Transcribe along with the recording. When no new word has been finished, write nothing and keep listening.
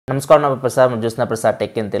నమస్కారం, నా ప్రసాద్. మీరు చూస్తున్న Prasad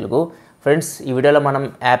tech in Telugu. Friends, ఈ వీడియోలో మనం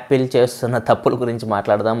యాపిల్ చేస్తున్న తప్పుల గురించి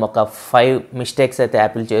మాట్లాడదాం. ఒక 5 మిస్టేక్స్ అయితే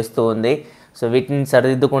యాపిల్ చేస్తూ ఉంది. సో వీటిని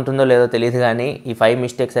సరిదిద్దుకుంటుందో లేదో తెలియదు, కానీ ఈ 5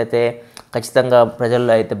 మిస్టేక్స్ అయితే ఖచ్చితంగా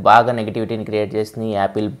ప్రజల్లో అయితే బాగా నెగిటివిటీని క్రియేట్ చేసినాయి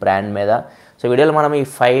యాపిల్ బ్రాండ్ మీద. సో వీడియోలో మనం ఈ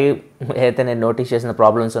 5 అయితే నేను నోటీస్ చేసిన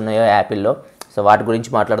ప్రాబ్లమ్స్ ఉన్నాయో యాపిల్లో, సో వాటి గురించి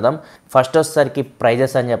మాట్లాడదాం. ఫస్ట్ వచ్చేసరికి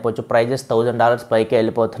ప్రైజెస్ అని చెప్పొచ్చు. ప్రైజెస్ $1000 పైకి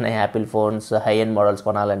వెళ్ళిపోతున్నాయి Apple phones high end models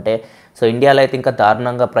కొనాలంటే. సో ఇండియాలో అయితే ఇంకా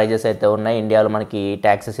దారుణంగా ప్రైజెస్ అయితే ఉన్నాయి. ఇండియాలో మనకి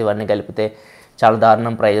ట్యాక్సెస్ ఇవన్నీ కలిపితే చాలా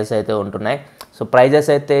దారుణం ప్రైజెస్ అయితే ఉంటున్నాయి. సో ప్రైజెస్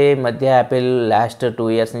అయితే ఈ మధ్య యాపిల్ లాస్ట్ 2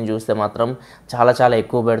 ఇయర్స్ నుంచి చూస్తే మాత్రం చాలా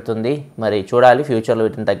ఎక్కువ పెడుతుంది. మరి చూడాలి ఫ్యూచర్లో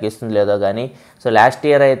వీటిని తగ్గిస్తుంది లేదో కానీ. సో లాస్ట్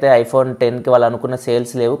ఇయర్ అయితే iPhone 10కి వాళ్ళు అనుకున్న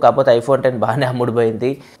సేల్స్ లేవు, కాకపోతే iPhone 10 బాగానే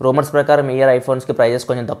అమ్ముడుపోయింది. రూమర్స్ ప్రకారం ఈ ఇయర్ ఐఫోన్స్కి ప్రైజెస్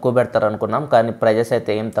కొంచెం తక్కువ పెడతారు అనుకున్నాం, కానీ ప్రైజెస్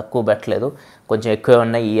అయితే ఏం తక్కువ పెట్టలేదు, కొంచెం ఎక్కువే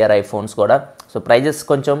ఉన్నాయి ఈ ఇయర్ ఐఫోన్స్ కూడా. సో ప్రైజెస్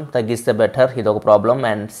కొంచెం తగ్గిస్తే బెటర్, ఇది ఒక ప్రాబ్లం.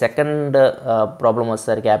 అండ్ సెకండ్ ప్రాబ్లం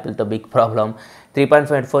వచ్చేసరికి యాపిల్తో big problem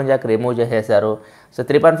 3.5 headphone Jack remove చేసేసారు. So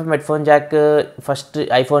 3.5 headphone Jack first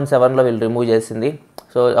iPhone 7లో వీళ్ళు రిమూవ్ చేసింది.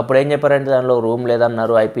 సో అప్పుడు ఏం చెప్పారంటే దానిలో రూమ్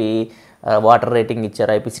లేదన్నారు, IP వాటర్ రేటింగ్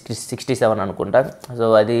ఇచ్చారు, IP67 అనుకుంటా. సో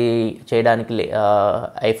అది చేయడానికి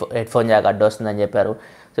హెడ్ఫోన్ జాక్ అడ్డు వస్తుందని చెప్పారు.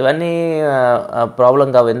 సో ఇవన్నీ ప్రాబ్లం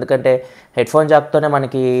కావు, ఎందుకంటే హెడ్ఫోన్ జాక్తోనే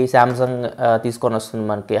మనకి శాంసంగ్ తీసుకొని వస్తుంది,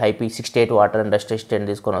 మనకి IP68 water and dust resistant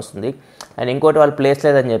తీసుకొని వస్తుంది. అండ్ ఇంకోటి వాళ్ళు ప్లేస్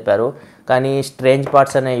లేదని చెప్పారు, కానీ స్ట్రేంజ్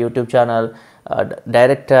పార్ట్స్ అనే YouTube channel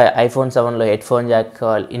direct iPhone 7లో headphone Jack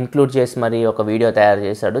include చేసి మరి ఒక వీడియో తయారు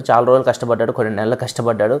చేశాడు. చాలా రోజులు కష్టపడ్డాడు, కొన్ని నెలలు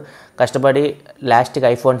కష్టపడి లాస్ట్కి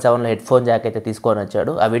iPhone 7లో హెడ్ఫోన్ జాక్ అయితే తీసుకొని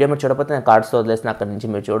వచ్చాడు. ఆ వీడియో మీరు చూడకపోతే నేను కార్డ్స్ వదిలేసిన అక్కడి నుంచి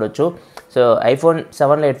మీరు చూడొచ్చు. సో iPhone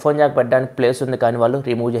 7లో హెడ్ఫోన్ జాక్ పెట్టడానికి ప్లేస్ ఉంది, కానీ వాళ్ళు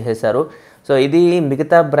రిమూవ్ చేసేసారు. సో ఇది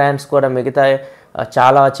మిగతా బ్రాండ్స్ కూడా, మిగతా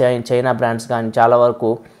చాలా చైనా బ్రాండ్స్ కానీ చాలా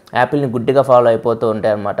వరకు యాపిల్ని గుడ్డిగా ఫాలో అయిపోతూ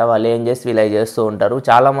ఉంటాయి అన్నమాట. వాళ్ళు ఏం చేసి వీళ్ళు చేస్తూ ఉంటారు.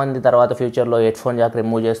 చాలామంది తర్వాత ఫ్యూచర్లో హెడ్ఫోన్ జాక్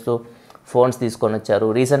రిమూవ్ చేస్తూ ఫోన్స్ తీసుకొని వచ్చారు.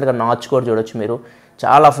 రీసెంట్గా నాచ్ కూడా చూడొచ్చు మీరు.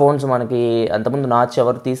 చాలా ఫోన్స్ మనకి అంతకుముందు నాచ్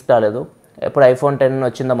ఎవరు తీసుకురాలేదు. ఎప్పుడు iPhone 10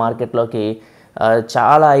 వచ్చిందో మార్కెట్లోకి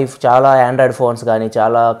చాలా ఆండ్రాయిడ్ ఫోన్స్ కానీ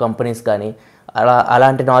చాలా కంపెనీస్ కానీ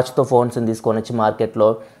అలాంటి నాచ్తో ఫోన్స్ని తీసుకొని వచ్చి మార్కెట్లో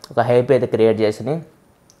ఒక హైప్ అయితే క్రియేట్ చేసినాయి.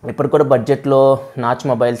 ఇప్పుడు కూడా బడ్జెట్లో నాచ్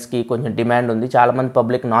మొబైల్స్కి కొంచెం డిమాండ్ ఉంది, చాలామంది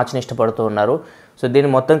పబ్లిక్ నాచ్ని ఇష్టపడుతూ ఉన్నారు. సో దీన్ని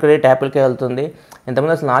మొత్తం క్రెడిట్ యాపిల్కే వెళ్తుంది.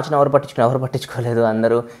 ఇంతకుముందు అసలు నాచ్ని ఎవరు పట్టించుకోలేదు,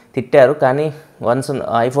 అందరూ తిట్టారు. కానీ వన్స్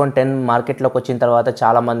iPhone 10 మార్కెట్లోకి వచ్చిన తర్వాత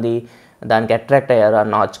చాలామంది దానికి అట్రాక్ట్ అయ్యారు ఆ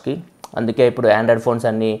నాచ్కి. అందుకే ఇప్పుడు ఆండ్రాయిడ్ ఫోన్స్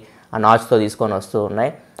అన్నీ ఆ నాచ్తో తీసుకొని వస్తూ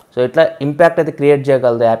ఉన్నాయి. సో ఇట్లా ఇంపాక్ట్ అయితే క్రియేట్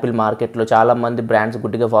చేయగలదు యాపిల్ మార్కెట్లో. చాలామంది బ్రాండ్స్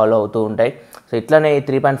గుడ్డిగా ఫాలో అవుతూ ఉంటాయి. సో ఇట్లానే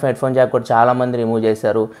 3.5 హెడ్ఫోన్ జాక్ కూడా చాలామంది రిమూవ్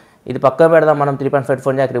చేశారు. ఇది పక్కన పెడదాం, మనం 3.5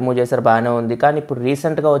 హెడ్ఫోన్ జాక్ రిమూవ్ చేశారు, బాగానే ఉంది. కానీ ఇప్పుడు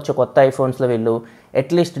రీసెంట్గా వచ్చే కొత్త ఐఫోన్స్లో వీళ్ళు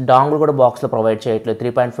అట్లీస్ట్ డాంగుల్ కూడా బాక్స్లో ప్రొవైడ్ చేయట్లేదు.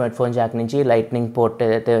 3.5 హెడ్ఫోన్ జాక్ నుంచి లైట్నింగ్ పోర్ట్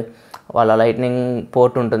ఏదైతే వాళ్ళ లైట్నింగ్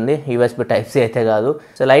పోర్ట్ ఉంటుంది, USB Type-C అయితే కాదు.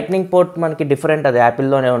 సో లైట్నింగ్ పోర్ట్ మనకి డిఫరెంట్, అది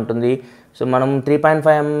యాపిల్లోనే ఉంటుంది. సో మనం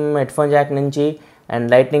 3.5 హెడ్ఫోన్ జాక్ నుంచి అండ్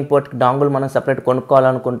లైట్నింగ్ పోర్ట్కి డాంగుల్ మనం సపరేట్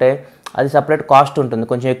కొనుక్కోవాలనుకుంటే అది సపరేట్ కాస్ట్ ఉంటుంది,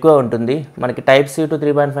 కొంచెం ఎక్కువ ఉంటుంది. మనకి Type-C to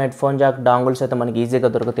 3.5 headphone Jack dongles అయితే మనకి ఈజీగా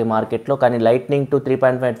దొరుకుతాయి మార్కెట్లో, కానీ lightning to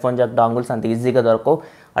 3.5 headphone Jack dongles అంత ఈజీగా దొరకవు.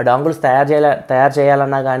 ఆ డాంగుల్స్ తయారు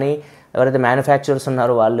చేయాలన్నా కానీ ఎవరైతే మ్యానుఫ్యాక్చరర్స్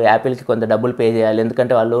ఉన్నారో వాళ్ళు యాపిల్కి కొంత డబ్బులు పే చేయాలి,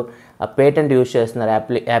 ఎందుకంటే వాళ్ళు ఆ పేటెంట్ యూజ్ చేస్తున్నారు,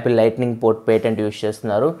 Apple lightning port patent use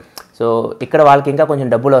చేస్తున్నారు. సో ఇక్కడ వాళ్ళకి ఇంకా కొంచెం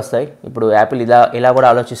డబ్బులు వస్తాయి. ఇప్పుడు యాపిల్ ఇలా కూడా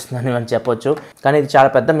ఆలోచిస్తుందని మనం చెప్పొచ్చు, కానీ ఇది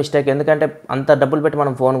చాలా పెద్ద మిస్టేక్. ఎందుకంటే అంత డబ్బులు పెట్టి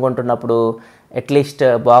మనం ఫోన్ కొంటున్నప్పుడు అట్లీస్ట్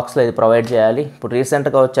బాక్స్లో ఇది ప్రొవైడ్ చేయాలి. ఇప్పుడు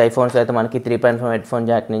రీసెంట్గా వచ్చే ఐఫోన్స్ అయితే మనకి 3.5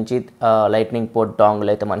 హెడ్ఫోన్ జాక్ నుంచి లైట్నింగ్ పోర్ట్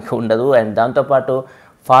డాంగుల్ అయితే మనకి ఉండదు. అండ్ దాంతోపాటు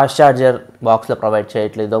ఫాస్ట్ ఛార్జర్ బాక్స్లో ప్రొవైడ్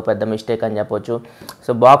చేయట్లేదు, ఇదో పెద్ద మిస్టేక్ అని చెప్పొచ్చు.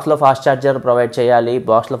 సో బాక్స్లో ఫాస్ట్ ఛార్జర్ ప్రొవైడ్ చేయాలి.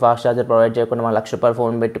 బాక్స్లో ఫాస్ట్ ఛార్జర్ ప్రొవైడ్ చేయకుండా మనం ₹1,00,000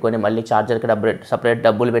 ఫోన్ పెట్టుకొని మళ్ళీ ఛార్జర్కి సపరేట్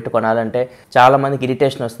డబ్బులు పెట్టుకోనాలంటే చాలామందికి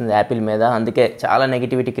ఇరిటేషన్ వస్తుంది యాపిల్ మీద, అందుకే చాలా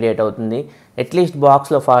నెగిటివిటీ క్రియేట్ అవుతుంది. అట్లీస్ట్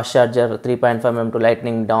బాక్స్లో ఫాస్ట్ ఛార్జర్ 3.5mm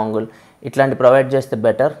లైట్నింగ్ డాంగుల్ ఇట్లాంటి ప్రొవైడ్ చేస్తే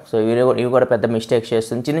బెటర్. సో ఇవి కూడా పెద్ద మిస్టేక్స్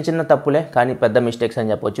చేస్తుంది, చిన్న తప్పులే కానీ పెద్ద మిస్టేక్స్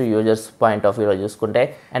అని చెప్పొచ్చు యూజర్స్ పాయింట్ ఆఫ్ వ్యూలో చూసుకుంటే.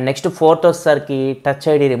 అండ్ నెక్స్ట్ 4th వచ్చేసరికి టచ్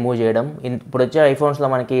ఐడి రిమూవ్ చేయడం. ఇప్పుడు వచ్చే ఐఫోన్స్లో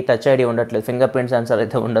మనకి టచ్ ఐడి ఉండట్లేదు, ఫింగర్ ప్రింట్ సెన్సర్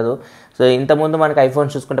అయితే ఉండదు. సో ఇంతకుముందు మనకి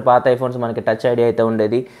ఐఫోన్స్ చూసుకుంటే పాత ఐఫోన్స్ మనకి టచ్ ఐడి అయితే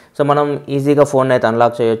ఉండేది. సో మనం ఈజీగా ఫోన్ అయితే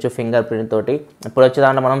అన్లాక్ చేయొచ్చు ఫింగర్ ప్రింట్ తోటి. ఇప్పుడు వచ్చే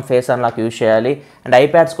దాంట్లో మనం ఫేస్ అన్లాక్ యూజ్ చేయాలి. అండ్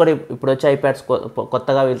ఐప్యాడ్స్ కూడా, ఇప్పుడు వచ్చే ఐప్యాడ్స్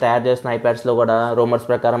కొత్తగా వీళ్ళు తయారు చేస్తున్న ఐప్యాడ్స్లో కూడా రూమర్స్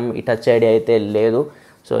ప్రకారం ఈ టచ్ ఐడి అయితే లేదు.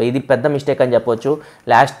 సో ఇది పెద్ద మిస్టేక్ అని చెప్పొచ్చు.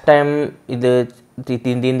 లాస్ట్ టైం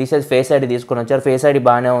దీన్ని తీసేసి ఫేస్ ఐడి తీసుకొని వచ్చారు. ఫేస్ ఐడి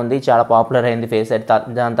బాగానే ఉంది, చాలా పాపులర్ అయింది ఫేస్ ఐడి.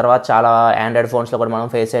 దాని తర్వాత చాలా ఆండ్రాయిడ్ ఫోన్స్లో కూడా మనం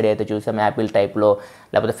ఫేస్ ఐడి అయితే చూసాం, యాపిల్ టైప్లో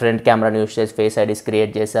లేకపోతే ఫ్రంట్ కెమెరాని యూస్ చేసి ఫేస్ ఐడీస్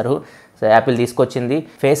క్రియేట్ చేశారు. సో యాపిల్ తీసుకొచ్చింది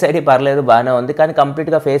ఫేస్ ఐడి, పర్లేదు బాగానే ఉంది, కానీ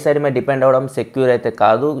కంప్లీట్గా ఫేస్ ఐడి మీద డిపెండ్ అవ్వడం సెక్యూర్ అయితే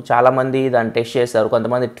కాదు. చాలామంది దాన్ని టెస్ట్ చేశారు,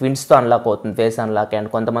 కొంతమంది ట్విన్స్తో అన్లాక్ అవుతుంది ఫేస్ అన్లాక్,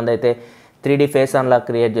 అండ్ కొంతమంది అయితే 3D ఫేస్ అన్లాక్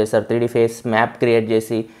క్రియేట్ చేశారు, 3D ఫేస్ మ్యాప్ క్రియేట్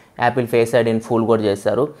చేసి యాపిల్ ఫేస్ ఐడీని ఫుల్ కూడా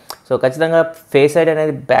చేశారు. సో ఖచ్చితంగా ఫేస్ ఐడీ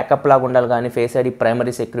అనేది బ్యాకప్ లాగా ఉండాలి, కానీ ఫేస్ ఐడీ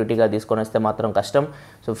ప్రైమరీ సెక్యూరిటీగా తీసుకొని వస్తే మాత్రం కష్టం.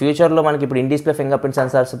 సో ఫ్యూచర్లో మనకి ఇప్పుడు in display finger print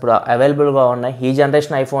sensors ఇప్పుడు అవైలబుల్గా ఉన్నాయి. ఈ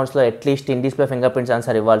generation ఐఫోన్స్లో at least in display finger print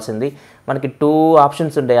censor ఇవ్వాల్సింది. మనకి 2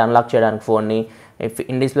 ఆప్షన్స్ ఉంటాయి అన్లాక్ చేయడానికి ఫోన్ని,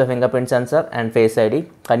 in display finger print censor and face ID.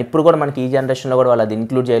 కానీ ఇప్పుడు కూడా మనకి ఈ జనరేషన్లో కూడా వాళ్ళు అది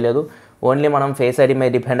ఇంక్లూడ్ చేయలేదు. ఓన్లీ మనం ఫేస్ ఐడీ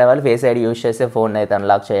మీద డిపెండ్ అవ్వాలి, ఫేస్ ఐడీ యూజ్ చేసే ఫోన్ అయితే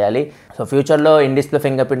అన్లాక్ చేయాలి. సో ఫ్యూచర్లో in display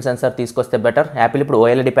finger print censor తీసుకొస్తే బెటర్. యాపిల్ ఇప్పుడు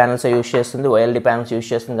ఓఎల్ఈడి ప్యానల్స్ యూజ్ చేస్తుంది, ఓఎల్ఈడి ప్యానల్స్ యూజ్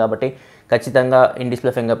చేస్తుంది కాబట్టి ఖచ్చితంగా in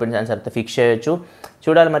display finger print censor అయితే ఫిక్స్ చేయొచ్చు.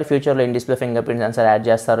 చూడాలి మరి ఫ్యూచర్లో in display finger print censor add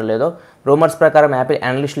చేస్తారో లేదో. రూమర్స్ ప్రకారం యాపిల్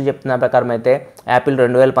అనలిస్టులు చెప్తున్న ప్రకారం అయితే యాపిల్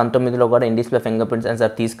 2019లో కూడా in display finger print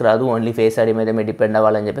censor తీసుకురాదు, only face ID మీద మీరు డిపెండ్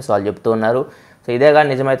అవ్వాలని చెప్పేసి వాళ్ళు చెప్తూ ఉన్నారు. సో ఇదే కానీ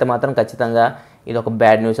నిజమైతే మాత్రం ఖచ్చితంగా ఇది ఒక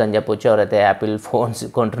బ్యాడ్ న్యూస్ అని చెప్పొచ్చు ఎవరైతే యాపిల్ ఫోన్స్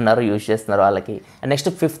కొంటున్నారో యూజ్ చేస్తున్నారో వాళ్ళకి. అండ్ నెక్స్ట్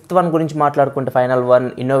 5th వన్ గురించి మాట్లాడుకుంటే ఫైనల్ వన్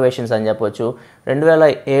ఇన్నోవేషన్స్ అని చెప్పొచ్చు.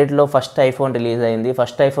 2007లో ఫస్ట్ ఐఫోన్ రిలీజ్ అయింది.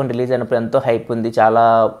 ఫస్ట్ ఐఫోన్ రిలీజ్ అయినప్పుడు ఎంతో హైప్ ఉంది, చాలా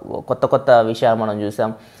కొత్త కొత్త విషయాలు మనం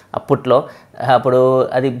చూసాం అప్పట్లో. అప్పుడు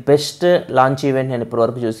అది బెస్ట్ లాంచ్ ఈవెంట్ నేను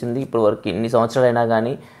ఇప్పటివరకు చూసింది. ఇప్పటివరకు ఇన్ని సంవత్సరాలైనా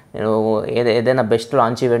కానీ నేను ఏదైనా బెస్ట్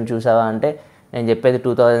లాంచ్ ఈవెంట్ చూసావా అంటే నేను చెప్పేది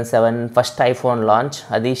 2007 ఫస్ట్ ఐఫోన్ లాంచ్.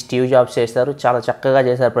 అది స్టీవ్ జాబ్స్ చేశారు, చాలా చక్కగా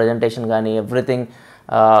చేశారు ప్రజెంటేషన్ కానీ ఎవ్రీథింగ్.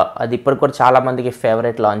 అది ఇప్పటికి కూడా చాలామందికి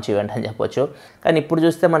ఫేవరెట్ లాంచ్ ఈవెంట్ అని చెప్పొచ్చు. కానీ ఇప్పుడు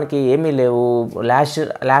చూస్తే మనకి ఏమీ లేవు.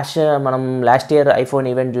 మనం లాస్ట్ ఇయర్ ఐఫోన్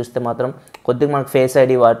ఈవెంట్ చూస్తే మాత్రం కొద్దిగా మనకు ఫేస్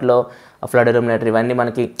ఐడి వాటిలో ఫ్లడ్ ఇల్యూమినేటర్ ఇవన్నీ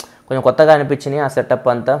మనకి కొంచెం కొత్తగా అనిపించినాయి. ఆ సెటప్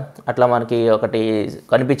అంతా అట్లా మనకి ఒకటి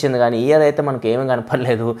కనిపించింది, కానీ ఇయర్ అయితే మనకి ఏమీ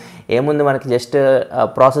కనపడలేదు. ఏముంది మనకి జస్ట్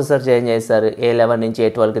ప్రాసెసర్ చేంజ్ చేస్తారు, A11 నుంచి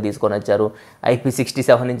A12కి తీసుకొని వచ్చారు,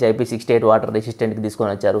 IP67 నుంచి IP68 వాటర్ రెసిస్టెంట్కి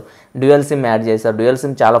తీసుకొని వచ్చారు, డ్యూయల్ సిమ్ యాడ్ చేశారు. డ్యూయల్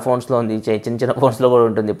సిమ్ చాలా ఫోన్స్లో ఉంది, చిన్న చిన్న ఫోన్స్లో కూడా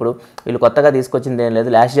ఉంటుంది. ఇప్పుడు వీళ్ళు కొత్తగా తీసుకొచ్చింది ఏం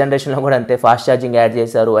లేదు. లాస్ట్ జనరేషన్లో కూడా అంతే, ఫాస్ట్ ఛార్జింగ్ యాడ్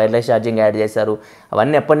చేశారు, వైర్లెస్ ఛార్జింగ్ యాడ్ చేశారు.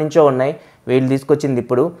 అవన్నీ ఎప్పటి నుంచో ఉన్నాయి, వీళ్ళు తీసుకొచ్చింది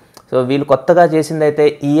ఇప్పుడు. సో వీళ్ళు కొత్తగా చేసింది అయితే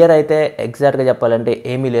ఇయర్ అయితే ఎగ్జాక్ట్గా చెప్పాలంటే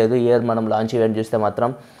ఏమీ లేదు. ఇయర్ మనం లాంచ్ ఈవెంట్ చూస్తే మాత్రం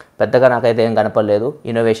పెద్దగా నాకైతే ఏం కనపడలేదు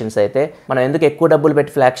ఇన్నోవేషన్స్ అయితే. మనం ఎందుకు ఎక్కువ డబ్బులు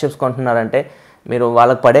పెట్టి ఫ్లాగ్షిప్స్ కొంటున్నారంటే మీరు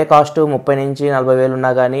వాళ్ళకి పడే కాస్ట్ 30 నుంచి 40 వేలు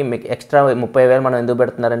ఉన్నా కానీ మీకు ఎక్స్ట్రా 30 వేలు మనం ఎందుకు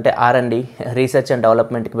పెడుతున్నారంటే R&D, రీసెర్చ్ అండ్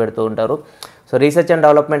డెవలప్మెంట్కి పెడుతూ ఉంటారు. సో రీసెర్చ్ అండ్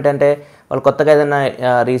డెవలప్మెంట్ అంటే వాళ్ళు కొత్తగా ఏదైనా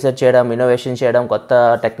రీసెర్చ్ చేయడం, ఇన్నోవేషన్ చేయడం, కొత్త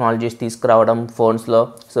టెక్నాలజీస్ తీసుకురావడం ఫోన్స్లో.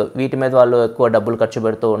 సో వీటి మీద వాళ్ళు ఎక్కువ డబ్బులు ఖర్చు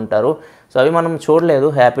పెడుతూ ఉంటారు. సో అవి మనం చూడలేదు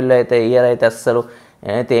యాపిల్లో అయితే. ఇయర్ అయితే అస్సలు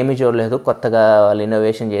నేనైతే ఏమీ చూడలేదు కొత్తగా వాళ్ళు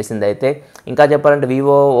ఇన్నోవేషన్ చేసింది అయితే. ఇంకా చెప్పాలంటే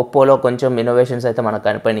వివో, ఒప్పోలో కొంచెం ఇన్నోవేషన్స్ అయితే మనకు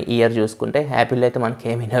కనపడినాయి ఇయర్ చూసుకుంటే. యాపిల్ అయితే మనకి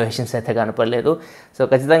ఏమి ఇన్నోవేషన్స్ అయితే కనపడలేదు. సో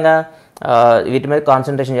ఖచ్చితంగా వీటి మీద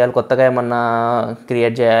కాన్సన్ట్రేషన్ చేయాలి, కొత్తగా ఏమన్నా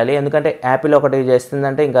క్రియేట్ చేయాలి. ఎందుకంటే యాపిల్ ఒకటి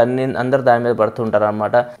చేస్తుందంటే ఇంకా అందరూ దాని మీద పడుతుంటారు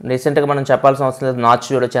అనమాట. రీసెంట్గా మనం చెప్పాల్సిన అవసరం లేదు, నాచ్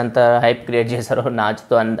చూడొచ్చు ఎంత హైప్ క్రియేట్ చేశారో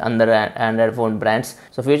నాచ్తో అందరు ఆండ్రాయిడ్ ఫోన్ బ్రాండ్స్.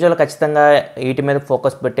 సో ఫ్యూచర్లో ఖచ్చితంగా వీటి మీద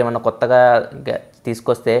ఫోకస్ పెట్టి ఏమన్నా కొత్తగా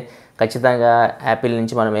తీసుకొస్తే ఖచ్చితంగా యాపిల్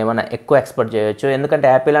నుంచి మనం ఏమైనా ఎక్కువ ఎక్స్పెక్ట్ చేయొచ్చు. ఎందుకంటే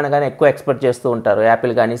యాపిల్ అనగానే ఎక్కువ ఎక్స్పెక్ట్ చేస్తూ ఉంటారు.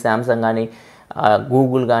 యాపిల్ కానీ, శాంసంగ్ కానీ,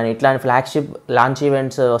 గూగుల్ కానీ ఇట్లాంటి ఫ్లాగ్షిప్ లాంచ్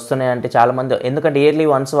ఈవెంట్స్ వస్తున్నాయంటే చాలామంది, ఎందుకంటే ఇయర్లీ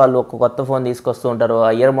వన్స్ వాళ్ళు ఒక కొత్త ఫోన్ తీసుకొస్తూ ఉంటారు.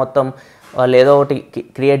 ఆ ఇయర్ మొత్తం వాళ్ళు ఏదో ఒకటి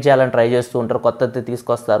క్రియేట్ చేయాలని ట్రై చేస్తూ ఉంటారు, కొత్తది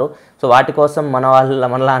తీసుకొస్తారు. సో వాటి కోసం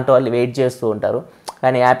మనలాంటి వాళ్ళు వెయిట్ చేస్తూ ఉంటారు.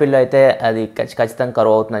 కానీ యాపిల్లో అయితే అది ఖచ్చితంగా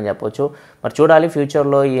కరువు అవుతుందని చెప్పొచ్చు. మరి చూడాలి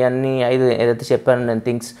ఫ్యూచర్లో ఇవన్నీ 5 ఏదైతే చెప్పాను నేను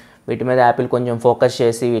థింగ్స్, వీటి మీద యాపిల్ కొంచెం ఫోకస్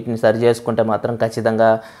చేసి వీటిని సరి చేసుకుంటే మాత్రం ఖచ్చితంగా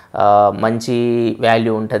మంచి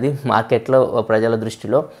వాల్యూ ఉంటుంది మార్కెట్లో ప్రజల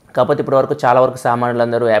దృష్టిలో. కాకపోతే ఇప్పటివరకు చాలా వరకు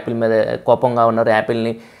సామాన్యులందరూ యాపిల్ మీద కోపంగా ఉన్నారు,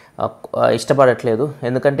 యాపిల్ని ఇష్టపడట్లేదు.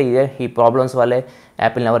 ఎందుకంటే ఈ ప్రాబ్లమ్స్ వల్లే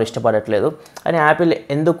యాపిల్ని ఎవరు ఇష్టపడట్లేదు. కానీ యాపిల్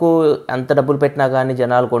ఎందుకు అంత డబ్బులు పెట్టినా కానీ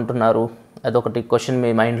జనాలు కొంటున్నారు, అదొకటి క్వశ్చన్ మీ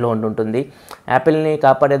మైండ్లో ఉంటుంటుంది. యాపిల్ని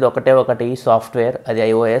కాపాడేది ఒకటి సాఫ్ట్వేర్, అది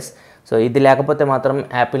iOS. సో ఇది లేకపోతే మాత్రం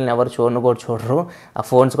యాపిల్ని ఎవరు చూడరు, ఆ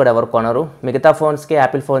ఫోన్స్ కూడా ఎవరు కొనరు. మిగతా ఫోన్స్కి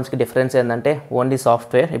యాపిల్ ఫోన్స్కి డిఫరెన్స్ ఏంటంటే ఓన్లీ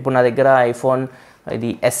సాఫ్ట్వేర్. ఇప్పుడు నా దగ్గర ఐఫోన్ ఇది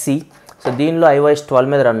SE, సో దీనిలో iOS 12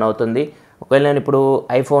 మీద రన్ అవుతుంది. ఒకవేళ నేను ఇప్పుడు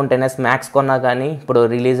ఐఫోన్ XS Max కొన్నా కానీ ఇప్పుడు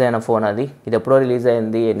రిలీజ్ అయిన ఫోన్ అది, ఇది ఎప్పుడో రిలీజ్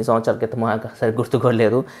అయింది, ఎన్ని సంవత్సరాల క్రితం సరి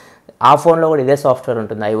గుర్తుకోలేదు. ఆ ఫోన్లో కూడా ఇదే సాఫ్ట్వేర్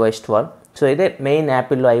ఉంటుంది, iOS 12. సో ఇదే మెయిన్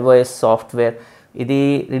యాపిల్లో iOS సాఫ్ట్వేర్. ఇది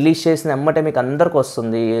రిలీజ్ చేసిన ఎమ్మటే మీకు అందరికి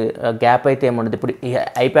వస్తుంది, గ్యాప్ అయితే ఏముండదు. ఇప్పుడు ఈ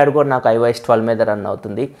ఐప్యాడ్ కూడా నాకు iOS 12 మీద రన్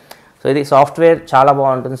అవుతుంది. సో ఇది సాఫ్ట్వేర్ చాలా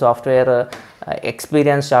బాగుంటుంది, సాఫ్ట్వేర్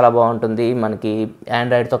ఎక్స్పీరియన్స్ చాలా బాగుంటుంది మనకి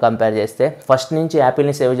ఆండ్రాయిడ్తో కంపేర్ చేస్తే. ఫస్ట్ నుంచి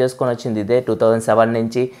యాపిల్ని సేవ్ చేసుకొని వచ్చింది ఇదే. 2007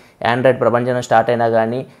 నుంచి ఆండ్రాయిడ్ ప్రపంచం స్టార్ట్ అయినా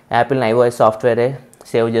కానీ యాపిల్ని iOS సాఫ్ట్వేరే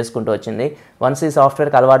సేవ్ చేసుకుంటూ వచ్చింది. వన్స్ ఈ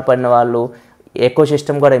సాఫ్ట్వేర్కి అలవాటు పడిన వాళ్ళు, ఎకో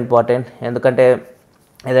సిస్టమ్ కూడా ఇంపార్టెంట్. ఎందుకంటే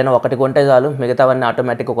ఏదైనా ఒకటి కొంటే చాలు మిగతావన్నీ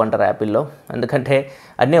ఆటోమేటిక్గా కొంటారు యాపిల్లో, ఎందుకంటే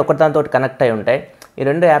అన్నీ ఒకటిదానితో కనెక్ట్ అయి ఉంటాయి. ఈ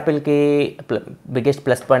రెండు యాపిల్కి బిగ్గెస్ట్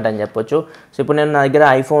ప్లస్ పాయింట్ అని చెప్పొచ్చు. సో ఇప్పుడు నేను నా దగ్గర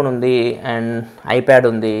ఐఫోన్ ఉంది అండ్ ఐప్యాడ్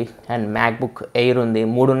ఉంది అండ్ మ్యాక్బుక్ ఎయిర్ ఉంది,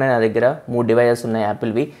 3 ఉన్నాయి నా దగ్గర, 3 డివైజెస్ ఉన్నాయి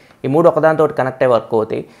యాపిల్వి. ఈ 3 ఒకదానితో కనెక్ట్ అయ్యి వర్క్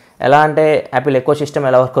అవుతాయి. ఎలా అంటే యాపిల్ ఎకో సిస్టమ్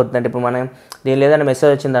ఎలా వర్క్ అవుతుందంటే, ఇప్పుడు మనం దీనిలో ఏదైనా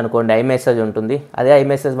మెసేజ్ వచ్చింది అనుకోండి, ఐ మెసేజ్ ఉంటుంది, అదే ఐ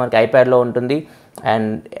మెసేజ్ మనకి ఐప్యాడ్లో ఉంటుంది అండ్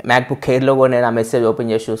మ్యాక్బుక్ ఎయిర్లో కూడా నేను ఆ మెసేజ్ ఓపెన్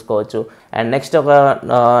చేసి చూసుకోవచ్చు. అండ్ నెక్స్ట్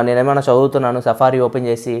నేనేమైనా చదువుతున్నాను, సఫారీ ఓపెన్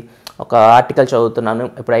చేసి ఒక ఆర్టికల్ చదువుతున్నాను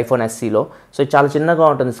ఇప్పుడు ఐఫోన్ ఎస్సీలో. సో చాలా చిన్నగా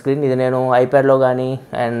ఉంటుంది స్క్రీన్. ఇది నేను ఐప్యాడ్లో కానీ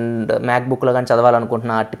అండ్ మ్యాక్బుక్లో కానీ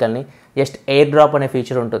చదవాలనుకుంటున్న ఆర్టికల్ని జస్ట్ ఎయిర్ డ్రాప్ అనే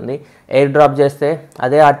ఫీచర్ ఉంటుంది. ఎయిర్ డ్రాప్ చేస్తే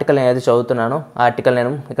అదే ఆర్టికల్ నేను ఏదైతే చదువుతున్నానో ఆ ఆర్టికల్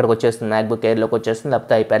నేను ఇక్కడికి వచ్చేస్తుంది, మ్యాక్బుక్ ఎయిర్లోకి వచ్చేస్తుంది,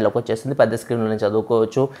 లేకపోతే ఐప్యాడ్లోకి వచ్చేస్తుంది, పెద్ద స్క్రీన్లో నేను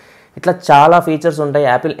చదువుకోవచ్చు. ఇట్లా చాలా ఫీచర్స్ ఉంటాయి.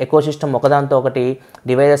 యాపిల్ ఎకో సిస్టమ్ ఒకదానితో ఒకటి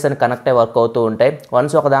డివైజెస్ అని కనెక్ట్ అయ్యి వర్క్ అవుతూ ఉంటాయి.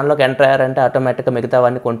 వన్స్ ఒక దానిలోకి ఎంటర్ అయ్యారంటే ఆటోమేటిక్గా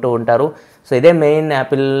మిగతావన్నీ కొంటూ ఉంటారు. సో ఇదే మెయిన్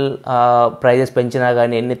యాపిల్ ప్రైజెస్ పెంచినా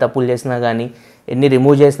కానీ, ఎన్ని తప్పులు చేసినా కానీ, ఎన్ని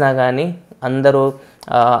రిమూవ్ చేసినా కానీ అందరూ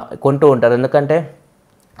కొంటూ ఉంటారు. ఎందుకంటే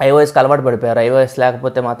ఐఓఎస్కి అలవాటు పడిపోయారు. ఐఓఎస్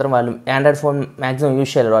లేకపోతే మాత్రం వాళ్ళు ఆండ్రాయిడ్ ఫోన్ మ్యాక్సిమం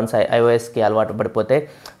యూజ్ చేయలేరు వన్స్ ఐఓఎస్కి అలవాటు పడిపోతే.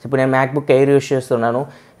 ఇప్పుడు నేను మ్యాక్బుక్ ఎయిర్ యూజ్ చేస్తున్నాను,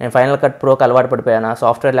 నేను ఫైనల్ కట్ ప్రోకి అలవాటు పడిపోయాను,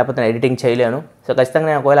 సాఫ్ట్వేర్ లేకపోతే నేను ఎడిటింగ్ చేయలేను. సో ఖచ్చితంగా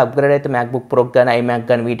నేను ఒకవేళ అప్గ్రేడ్ అయితే మ్యాక్బుక్ ప్రోకి కానీ ఐమ్యాక్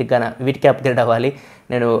కానీ వీటికి అప్గ్రేడ్ అవ్వాలి.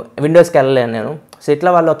 నేను విండోస్కి వెళ్ళలేను నేను. సో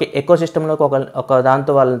ఇట్లా వాళ్ళు ఎకో సిస్టంలోకి ఒక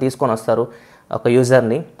దాంతో వాళ్ళని తీసుకొని వస్తారు, ఒక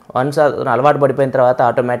యూజర్ని. వన్స్ అలవాటు పడిపోయిన తర్వాత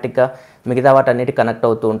ఆటోమేటిక్గా మిగతా వాటన్నిటి కనెక్ట్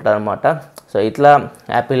అవుతూ ఉంటారు అనమాట. సో ఇట్లా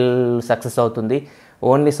యాపిల్ సక్సెస్ అవుతుంది.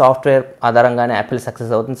 ఓన్లీ సాఫ్ట్వేర్ ఆధారంగానే యాపిల్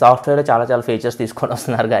సక్సెస్ అవుతుంది. సాఫ్ట్వేర్లో చాలా ఫీచర్స్ తీసుకొని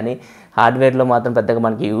వస్తున్నారు, కానీ హార్డ్వేర్లో మాత్రం పెద్దగా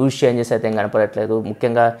మనకి యూజ్ చేంజెస్ అయితే ఏం కనపడట్లేదు.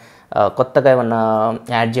 ముఖ్యంగా కొత్తగా ఏమన్నా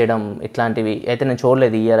యాడ్ చేయడం ఇట్లాంటివి అయితే నేను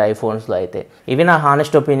చూడలేదు ఈ ఇయర్ ఐఫోన్స్లో అయితే. ఇవి నా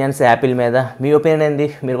హానెస్ట్ ఒపీనియన్స్ యాపిల్ మీద. మీ ఒపీనియన్ ఏంది?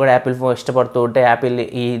 మీరు కూడా యాపిల్ ఫోన్ ఇష్టపడుతూ ఉంటే యాపిల్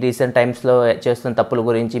ఈ రీసెంట్ టైమ్స్లో చేస్తున్న తప్పుల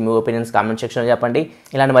గురించి మీ ఒపీనియన్స్ కామెంట్ సెక్షన్లో చెప్పండి.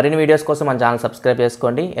 ఇలాంటి మరిన్ని వీడియోస్ కోసం మన ఛానల్ సబ్స్క్రైబ్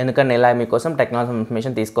చేసుకోండి, ఎందుకంటే ఇలా మీకోసం టెక్నాలజీ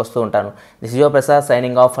ఇన్ఫర్మేషన్ తీసుకొస్తూ ఉంటాను. This is your Prasad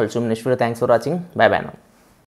signing off. I'll zoom next video. Thanks for watching. Bye bye now.